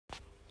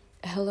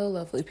Hello,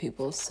 lovely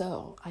people.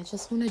 So, I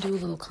just want to do a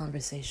little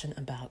conversation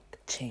about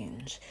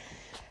change.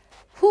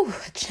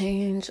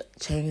 Change.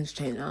 I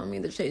don't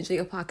mean the change in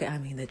your pocket. I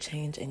mean the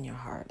change in your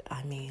heart.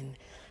 I mean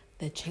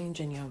the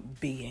change in your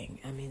being.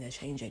 I mean the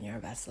change in your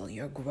vessel,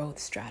 your growth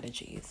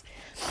strategies,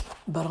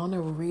 but on a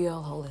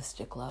real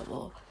holistic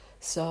level.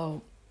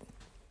 So,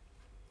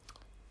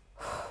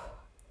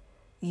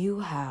 you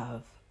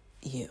have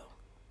you.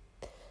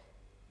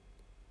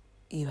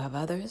 You have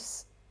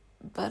others,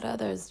 but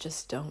others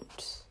just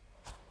don't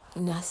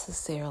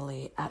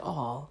necessarily at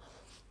all,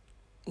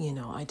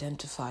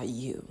 identify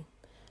you.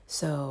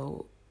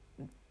 So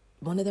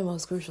one of the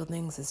most crucial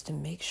things is to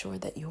make sure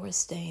that you're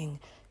staying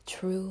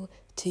true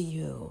to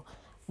you.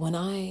 When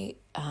I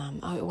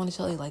want to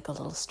tell you like a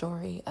little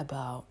bit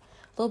about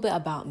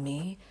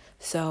me.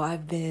 So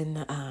I've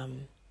been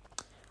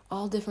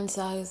all different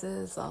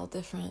sizes, all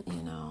different,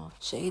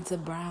 shades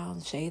of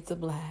brown, shades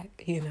of black,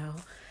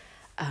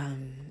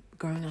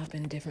 growing up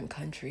in different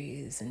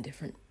countries and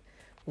different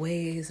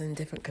ways and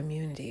different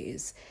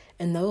communities.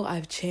 And though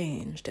I've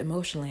changed,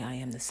 emotionally I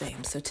am the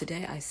same. So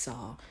today I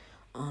saw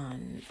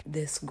on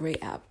this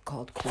great app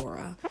called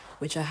Quora,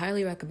 which I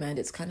highly recommend.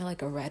 It's kind of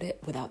like a Reddit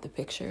without the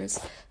pictures,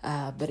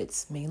 but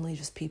it's mainly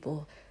just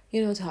people,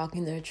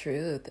 talking their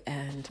truth.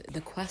 And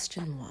the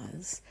question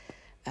was,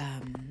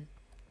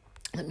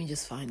 let me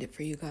just find it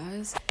for you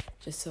guys,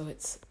 just so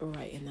it's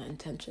right in that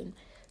intention.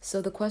 So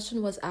the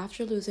question was,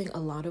 after losing a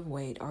lot of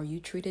weight, are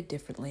you treated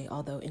differently,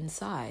 although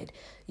inside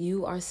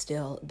you are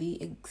still the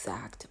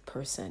exact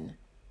person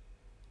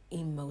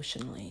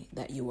emotionally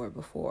that you were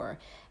before?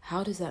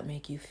 How does that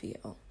make you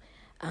feel?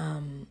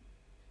 And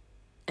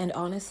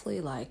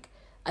honestly, I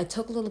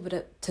took a little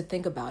bit to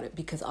think about it,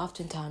 because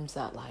oftentimes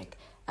that,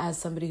 as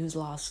somebody who's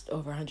lost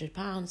over 100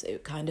 pounds,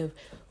 it kind of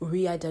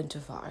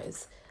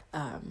re-identifies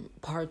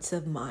parts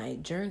of my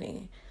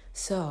journey.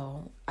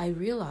 So I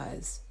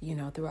realized,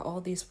 throughout all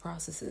these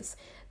processes,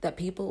 that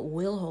people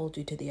will hold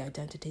you to the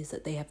identities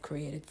that they have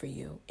created for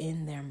you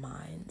in their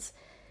minds.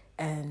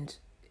 And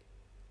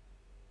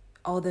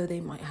although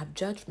they might have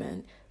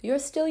judgment, you're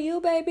still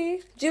you,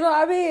 baby. Do you know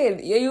what I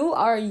mean? You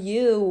are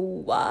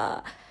you.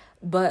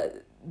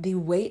 But the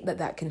weight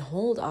that can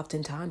hold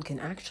oftentimes can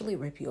actually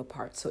rip you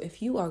apart. So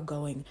if you are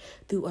going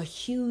through a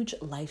huge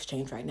life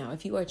change right now,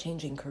 if you are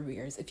changing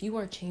careers, if you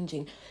are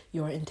changing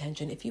your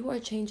intention, if you are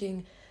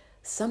changing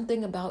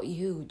something about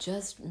you,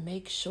 just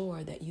make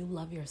sure that you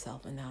love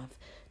yourself enough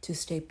to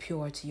stay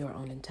pure to your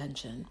own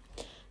intention.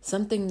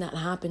 Something that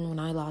happened when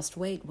I lost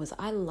weight was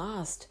I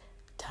lost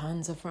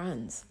tons of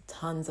friends.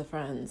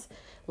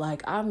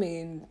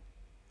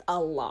 A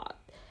lot.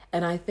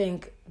 And I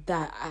think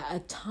that at a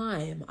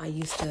time I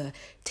used to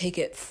take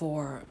it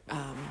for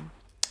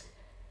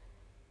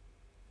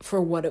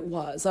what it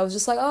was. I was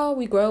just like, oh,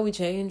 we grow, we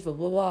change, blah,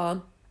 blah,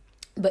 blah.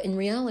 But in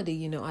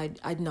reality,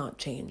 I'd not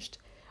changed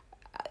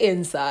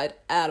inside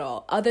at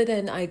all, other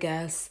than I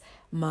guess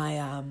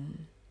my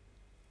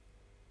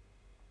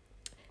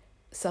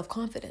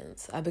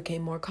self-confidence. I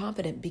became more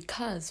confident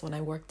because when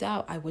I worked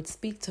out, I would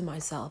speak to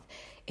myself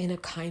in a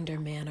kinder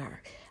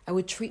manner. I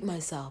would treat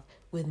myself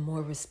with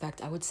more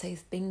respect. I would say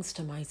things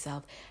to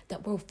myself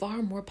that were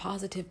far more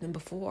positive than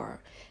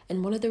before.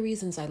 And one of the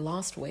reasons I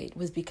lost weight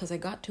was because I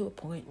got to a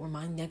point where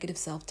my negative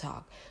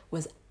self-talk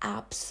was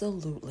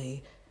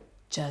absolutely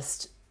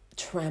just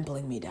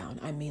trampling me down.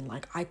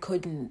 I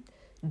couldn't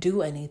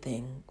do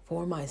anything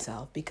for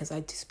myself because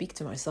I speak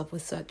to myself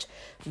with such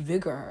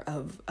vigor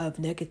of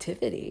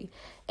negativity.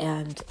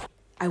 And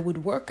I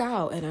would work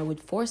out and I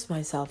would force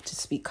myself to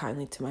speak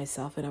kindly to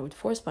myself, and I would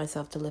force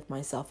myself to lift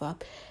myself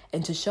up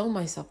and to show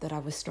myself that I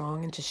was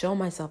strong and to show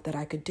myself that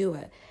I could do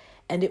it.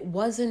 And it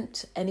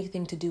wasn't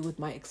anything to do with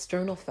my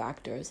external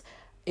factors.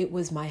 It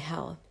was my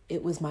health.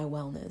 It was my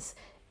wellness.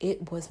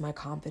 It was my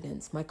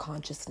confidence, my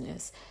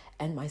consciousness,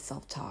 and my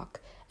self-talk.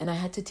 And I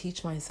had to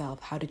teach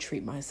myself how to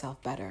treat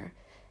myself better.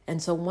 And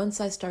so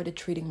once I started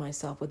treating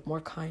myself with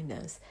more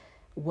kindness,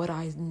 what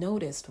I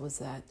noticed was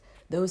that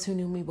those who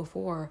knew me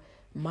before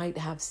might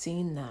have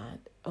seen that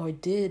or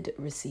did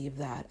receive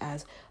that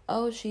as,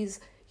 oh, she's,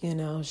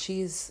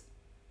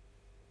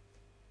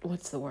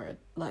 what's the word?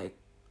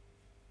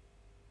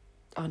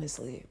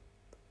 Honestly,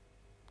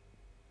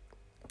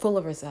 full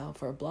of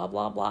herself or blah,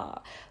 blah,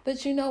 blah.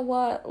 But you know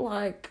what?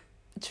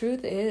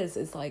 Truth is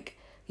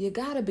you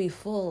gotta be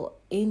full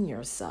in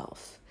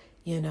yourself.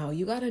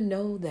 You gotta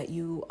know that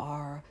you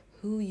are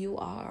who you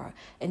are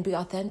and be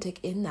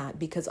authentic in that,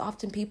 because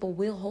often people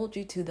will hold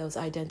you to those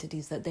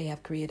identities that they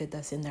have created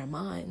that's in their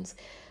minds,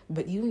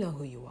 but you know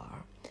who you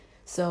are.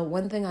 So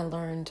one thing I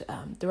learned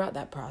throughout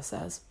that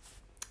process,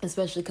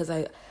 especially because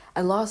I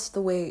lost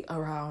the weight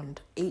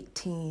around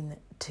 18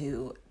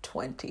 to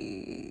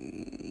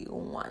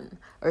 21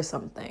 or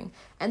something.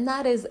 And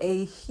that is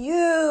a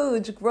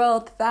huge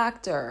growth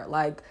factor.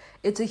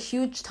 It's a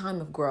huge time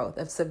of growth,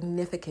 of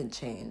significant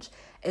change.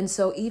 And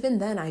so even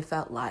then I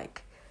felt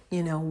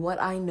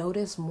what I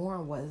noticed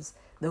more was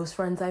those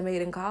friends I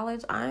made in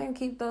college. I didn't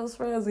keep those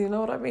friends, you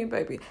know what I mean,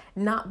 baby?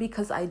 Not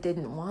because I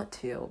didn't want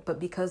to, but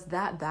because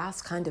that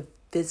vast kind of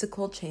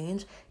physical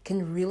change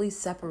can really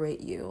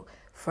separate you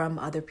from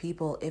other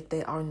people if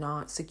they are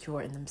not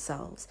secure in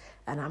themselves.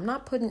 And I'm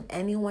not putting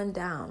anyone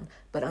down,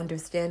 but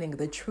understanding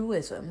the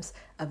truisms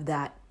of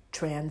that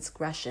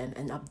transgression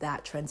and of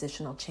that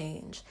transitional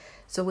change.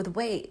 So with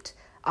weight,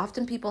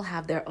 often people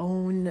have their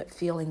own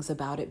feelings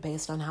about it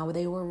based on how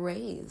they were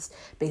raised,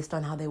 based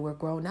on how they were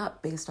grown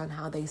up, based on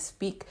how they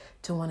speak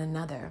to one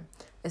another,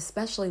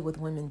 especially with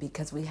women,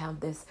 because we have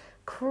this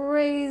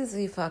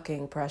crazy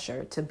fucking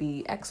pressure to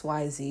be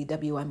XYZ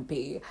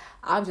WMP.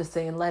 I'm just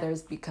saying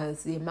letters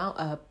because the amount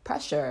of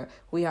pressure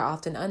we are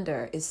often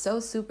under is so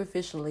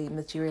superficially,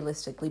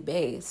 materialistically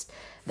based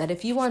that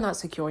if you are not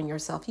secure in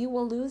yourself, you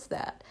will lose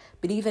that.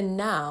 But even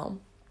now,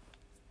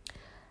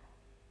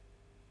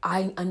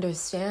 I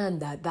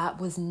understand that that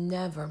was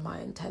never my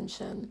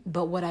intention.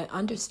 But what I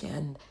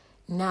understand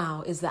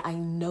now is that I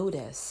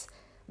notice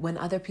when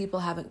other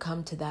people haven't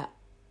come to that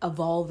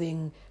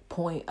evolving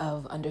point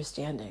of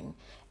understanding,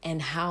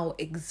 and how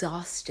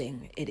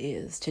exhausting it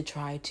is to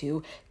try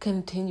to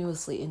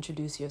continuously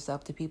introduce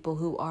yourself to people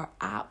who are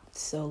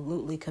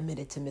absolutely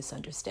committed to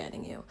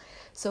misunderstanding you.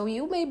 So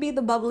you may be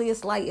the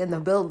bubbliest light in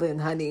the building,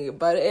 honey,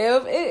 but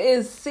if it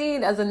is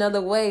seen as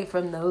another way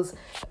from those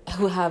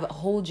who have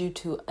held you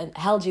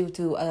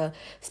to a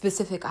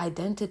specific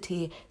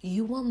identity,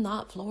 you will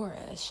not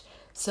flourish.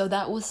 So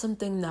that was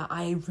something that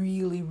I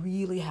really,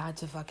 really had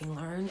to fucking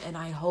learn, and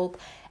I hope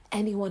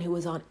anyone who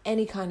is on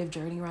any kind of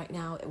journey right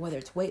now, whether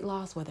it's weight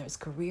loss, whether it's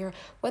career,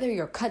 whether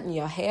you're cutting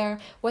your hair,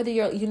 whether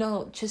you're,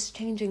 just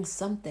changing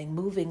something,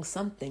 moving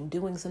something,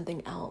 doing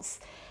something else,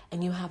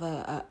 and you have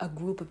a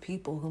group of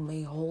people who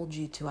may hold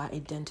you to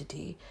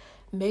identity,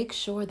 make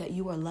sure that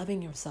you are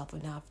loving yourself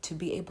enough to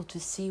be able to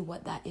see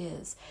what that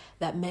is.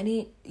 That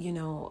many,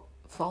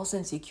 false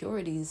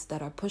insecurities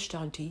that are pushed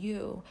onto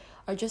you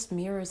are just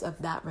mirrors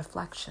of that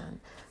reflection.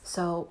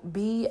 So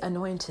be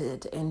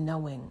anointed in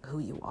knowing who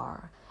you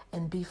are,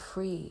 and be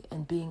free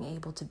in being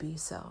able to be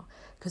so.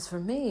 Because for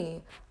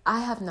me, I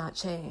have not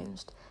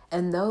changed.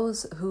 And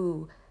those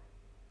who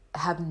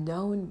have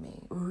known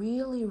me,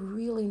 really,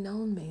 really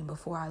known me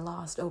before I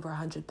lost over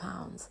 100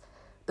 pounds,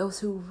 those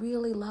who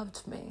really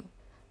loved me,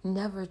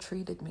 never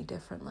treated me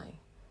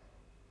differently.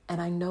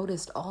 And I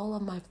noticed all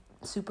of my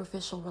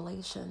superficial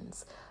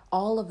relations,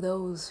 all of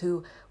those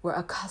who were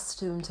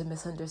accustomed to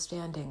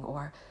misunderstanding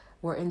or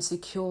were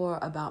insecure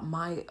about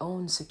my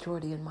own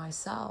security in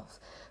myself.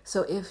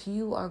 So if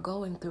you are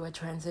going through a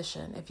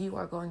transition, if you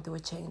are going through a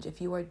change,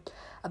 if you are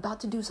about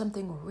to do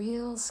something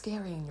real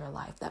scary in your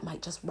life that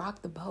might just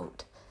rock the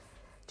boat,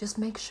 just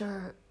make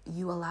sure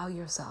you allow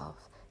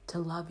yourself to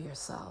love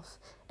yourself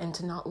and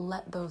to not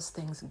let those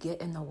things get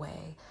in the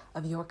way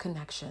of your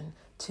connection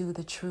to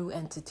the true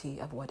entity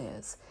of what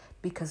is.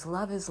 Because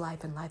love is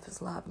life and life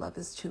is love. Love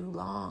is too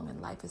long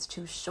and life is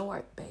too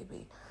short,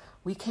 baby.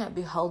 We can't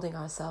be holding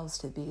ourselves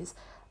to these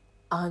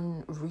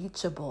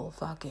unreachable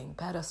fucking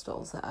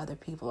pedestals that other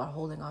people are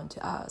holding on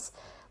to us.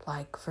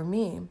 Like for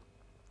me,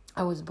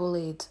 I was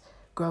bullied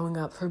growing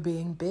up for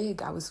being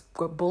big. I was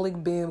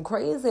bullied being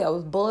crazy. I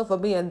was bullied for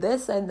being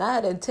this and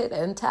that and tit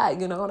and tat,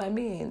 you know what I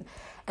mean?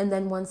 And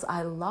then once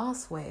I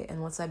lost weight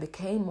and once I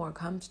became more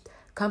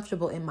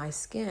comfortable in my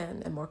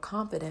skin and more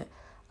confident,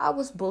 I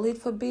was bullied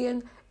for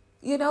being,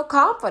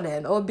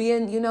 confident or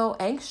being,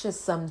 anxious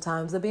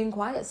sometimes or being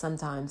quiet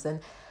sometimes.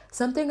 And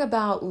something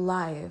about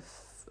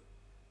life,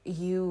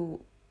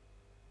 you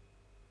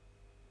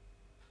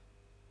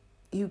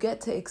get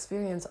to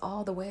experience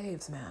all the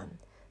waves, man.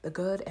 The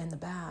good and the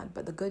bad,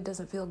 but the good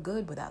doesn't feel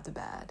good without the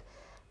bad.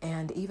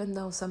 And even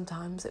though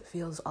sometimes it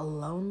feels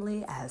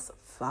lonely as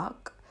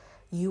fuck,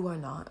 you are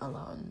not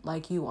alone.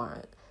 Like you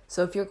aren't.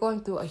 So if you're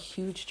going through a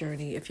huge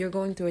journey, if you're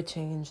going through a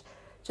change,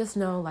 just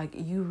know like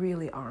you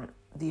really aren't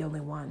the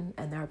only one.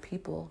 And there are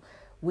people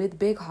with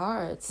big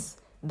hearts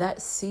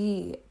that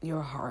see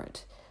your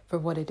heart for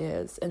what it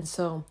is. And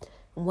so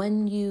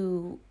when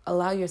you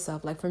allow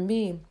yourself, like for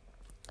me,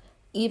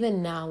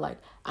 even now, like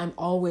I'm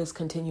always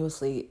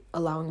continuously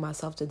allowing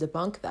myself to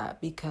debunk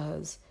that,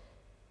 because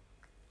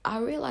I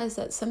realize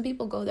that some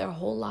people go their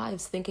whole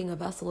lives thinking a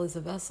vessel is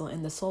a vessel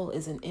and the soul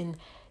isn't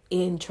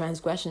in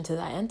transgression to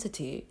that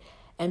entity.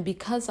 And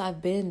because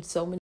I've been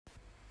so many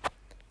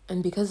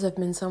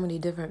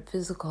different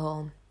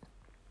physical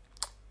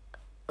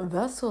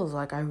vessels,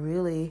 like I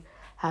really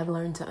have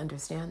learned to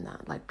understand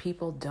that. Like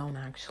people don't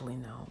actually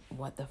know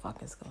what the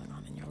fuck is going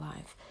on in your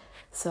life.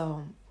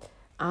 So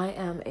I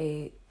am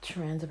a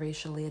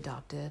transracially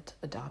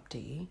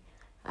adoptee.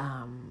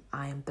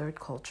 I am third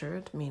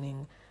cultured,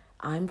 meaning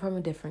I'm from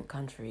a different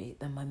country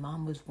than my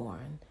mom was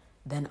born,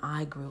 than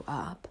I grew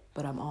up,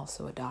 but I'm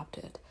also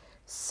adopted.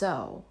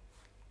 So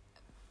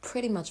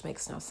pretty much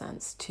makes no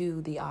sense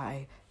to the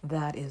eye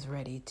that is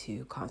ready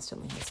to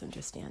constantly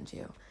misunderstand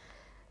you.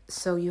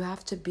 So you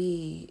have to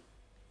be,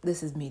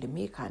 this is me to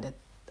me kind of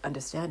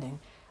understanding,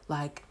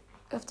 like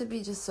you have to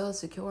be just so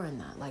secure in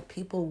that. Like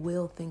people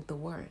will think the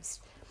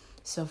worst.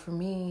 So for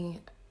me,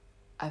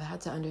 I've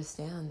had to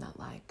understand that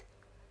like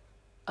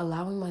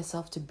allowing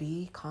myself to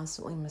be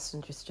constantly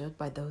misunderstood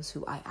by those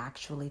who I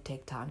actually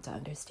take time to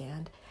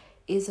understand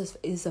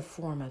is a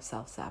form of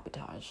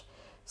self-sabotage.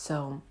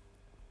 So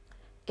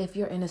if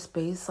you're in a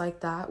space like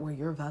that where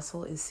your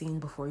vessel is seen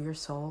before your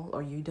soul,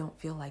 or you don't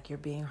feel like you're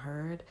being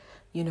heard,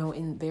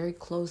 in very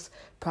close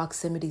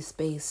proximity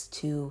space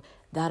to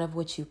that of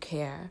which you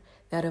care,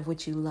 that of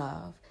which you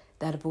love,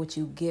 that of which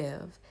you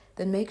give,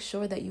 then make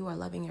sure that you are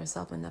loving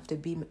yourself enough to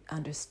be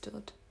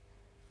understood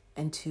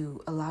and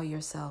to allow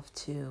yourself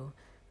to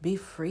be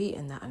free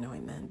in that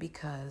anointment,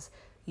 because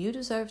you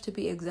deserve to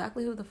be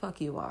exactly who the fuck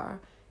you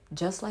are,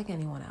 just like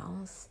anyone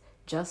else,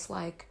 just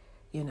like,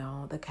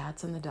 the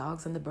cats and the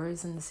dogs and the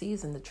birds and the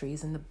seas and the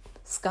trees and the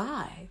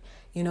sky.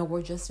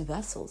 We're just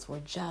vessels.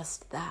 We're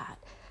just that.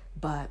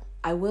 But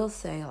I will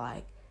say,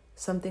 like,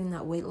 something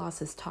that weight loss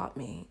has taught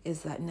me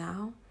is that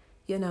now,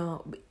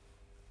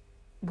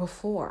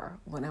 before,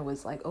 when I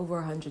was like over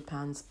 100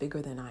 pounds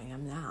bigger than I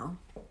am now,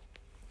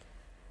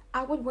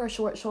 I would wear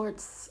short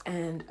shorts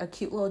and a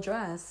cute little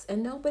dress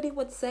and nobody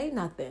would say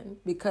nothing,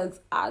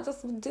 because I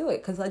just would do it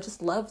because I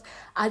just love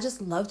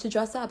to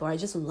dress up, or I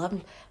just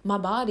love my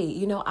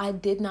body. I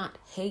did not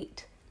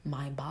hate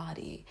my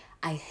body.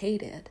 I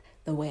hated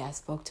the way I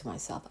spoke to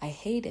myself. I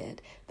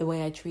hated the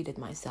way I treated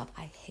myself.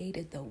 I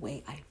hated the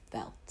way I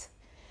felt.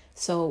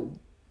 So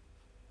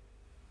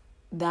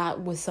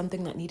that was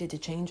something that needed to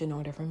change in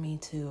order for me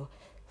to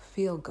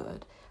feel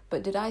good.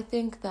 But did I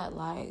think that,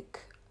 like,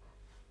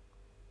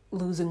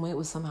 losing weight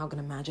was somehow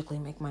going to magically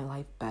make my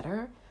life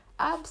better?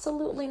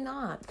 Absolutely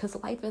not, because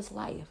life is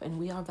life and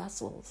we are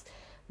vessels.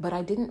 But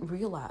I didn't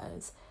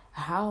realize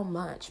how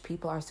much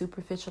people are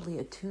superficially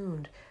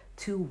attuned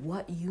to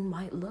what you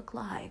might look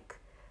like,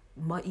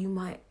 rather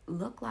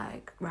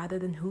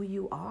than who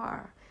you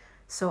are.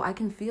 So I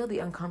can feel the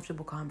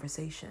uncomfortable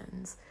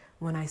conversations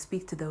when I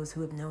speak to those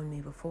who have known me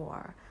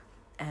before,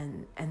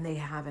 and they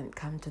haven't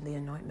come to the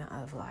anointment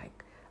of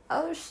like,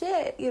 oh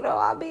shit,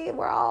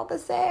 we're all the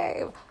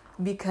same.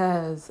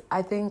 Because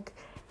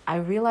I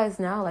realize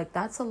now, like,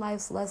 that's a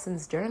life's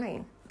lessons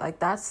journey. Like,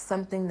 that's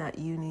something that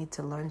you need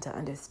to learn to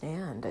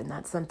understand. And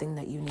that's something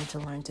that you need to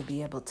learn to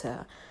be able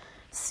to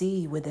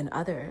see within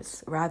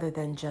others rather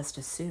than just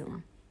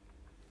assume.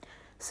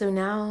 So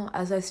now,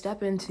 as I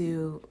step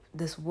into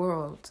this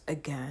world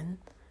again,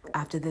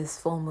 after this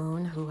full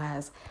moon who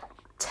has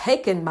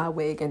taken my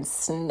wig and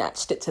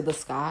snatched it to the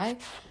sky,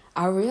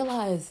 I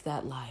realize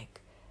that, like,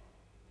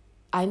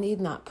 I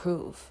need not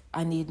prove.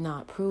 I need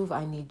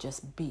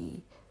just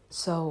be.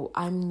 So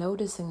I'm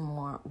noticing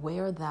more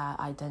where that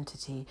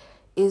identity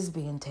is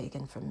being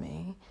taken from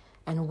me,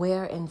 and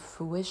where in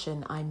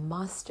fruition I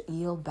must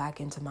yield back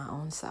into my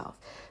own self.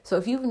 So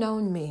if you've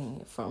known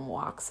me from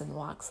walks and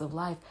walks of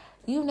life,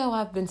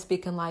 I've been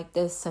speaking like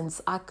this since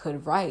I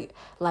could write.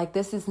 Like,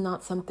 this is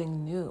not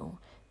something new.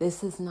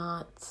 This is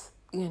not,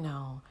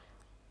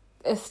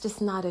 it's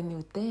just not a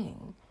new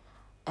thing.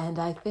 And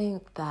I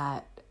think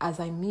that as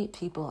I meet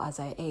people, as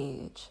I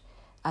age,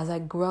 as I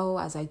grow,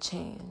 as I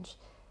change,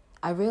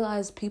 I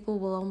realize people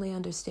will only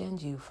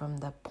understand you from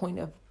the point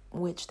of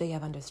which they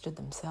have understood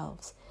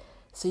themselves.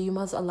 So you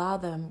must allow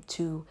them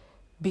to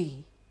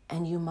be,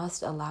 and you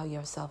must allow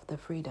yourself the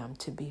freedom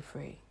to be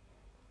free.